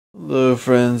Hello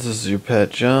friends, this is your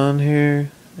pet John here,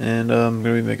 and I'm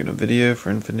going to be making a video for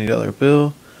Infinity Dollar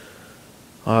Bill.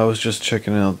 I was just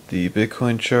checking out the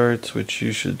Bitcoin charts, which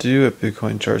you should do at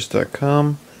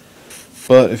bitcoincharts.com,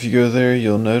 but if you go there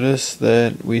you'll notice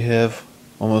that we have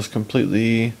almost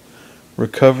completely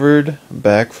recovered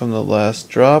back from the last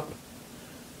drop.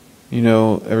 You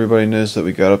know, everybody knows that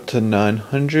we got up to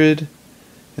 900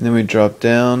 and then we dropped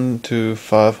down to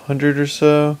 500 or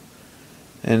so.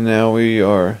 And now we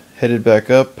are headed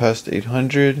back up past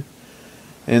 800,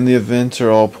 and the events are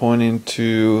all pointing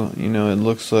to, you know, it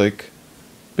looks like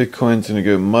Bitcoin's going to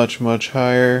go much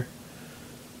higher.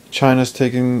 China's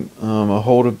taking a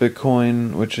hold of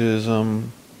Bitcoin, which is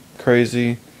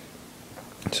crazy.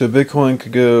 So Bitcoin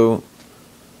could go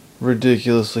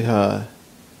ridiculously high.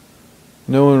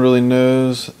 No one really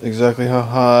knows exactly how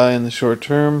high in the short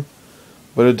term,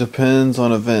 but it depends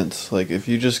on events. Like if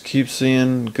you just keep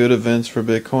seeing good events for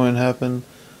Bitcoin happen,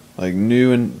 like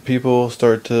new and people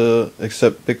start to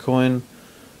accept Bitcoin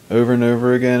over and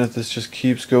over again, if this just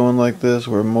keeps going like this,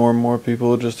 where more and more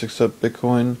people just accept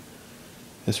Bitcoin,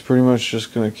 it's pretty much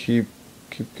just gonna keep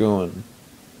going.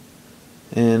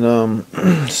 And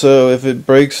so if it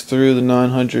breaks through the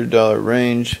 $900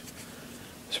 range,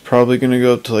 it's probably gonna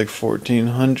go up to like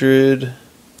 1400.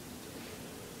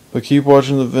 But keep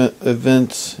watching the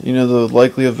events. You know, the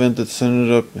likely event that's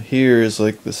sent up here is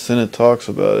like the Senate talks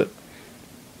about it.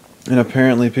 And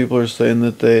apparently people are saying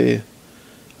that they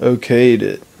okayed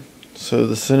it. So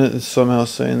the Senate is somehow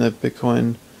saying that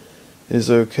Bitcoin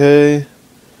is okay.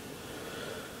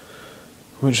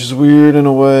 Which is weird in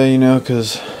a way, you know,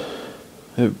 because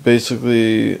it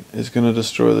basically is going to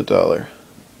destroy the dollar.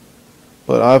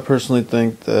 But I personally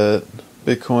think that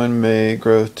Bitcoin may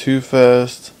grow too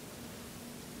fast.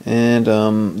 And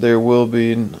there will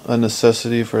be a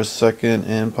necessity for a second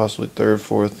and possibly third,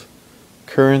 fourth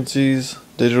currencies,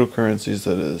 digital currencies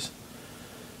that is.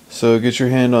 So get your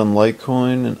hand on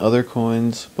Litecoin and other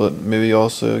coins, but maybe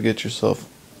also get yourself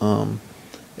a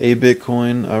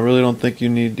Bitcoin. I really don't think you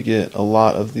need to get a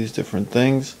lot of these different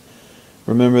things.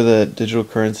 Remember that digital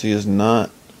currency is not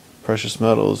precious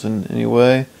metals in any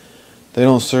way. They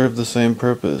don't serve the same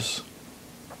purpose.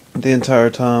 The entire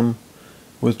time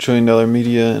with $1 trillion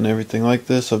media and everything like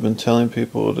this, I've been telling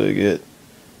people to get,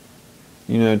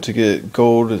 you know, to get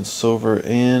gold and silver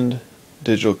and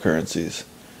digital currencies.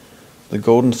 The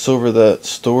gold and silver that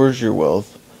stores your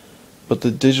wealth, but the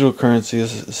digital currency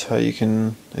is how you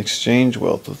can exchange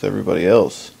wealth with everybody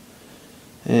else.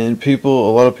 And a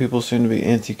lot of people seem to be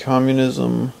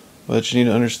anti-communism, but you need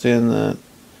to understand that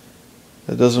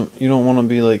you don't want to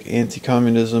be like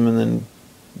anti-communism and then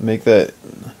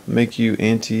make you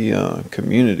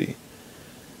anti-community.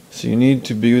 So you need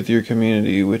to be with your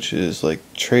community, which is like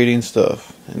trading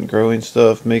stuff and growing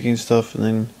stuff, making stuff, and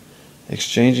then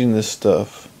exchanging this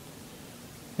stuff.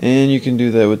 And you can do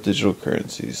that with digital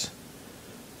currencies.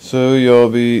 So y'all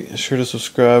be sure to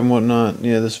subscribe and whatnot.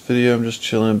 Yeah, this video I'm just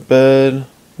chilling in bed.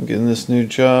 I'm getting this new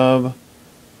job.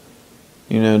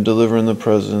 You know, delivering the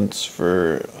presents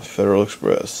for Federal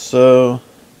Express. So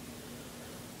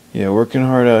yeah, working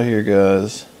hard out here,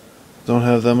 guys. Don't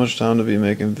have that much time to be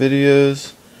making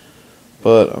videos,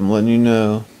 but I'm letting you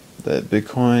know that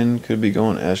Bitcoin could be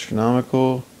going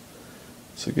astronomical,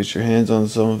 so get your hands on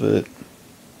some of it.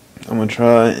 I'm going to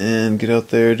try and get out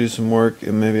there, do some work,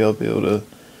 and maybe I'll be able to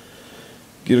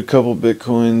get a couple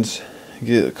Bitcoins,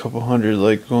 get a couple hundred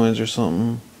Litecoins or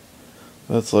something.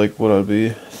 That's like what I'd be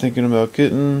thinking about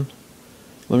getting.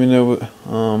 Let me know what,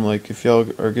 like if y'all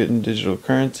are getting digital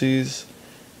currencies,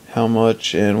 how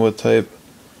much and what type.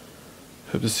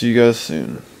 Hope to see you guys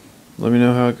soon. Let me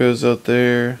know how it goes out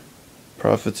there,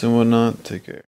 profits and whatnot. Take care.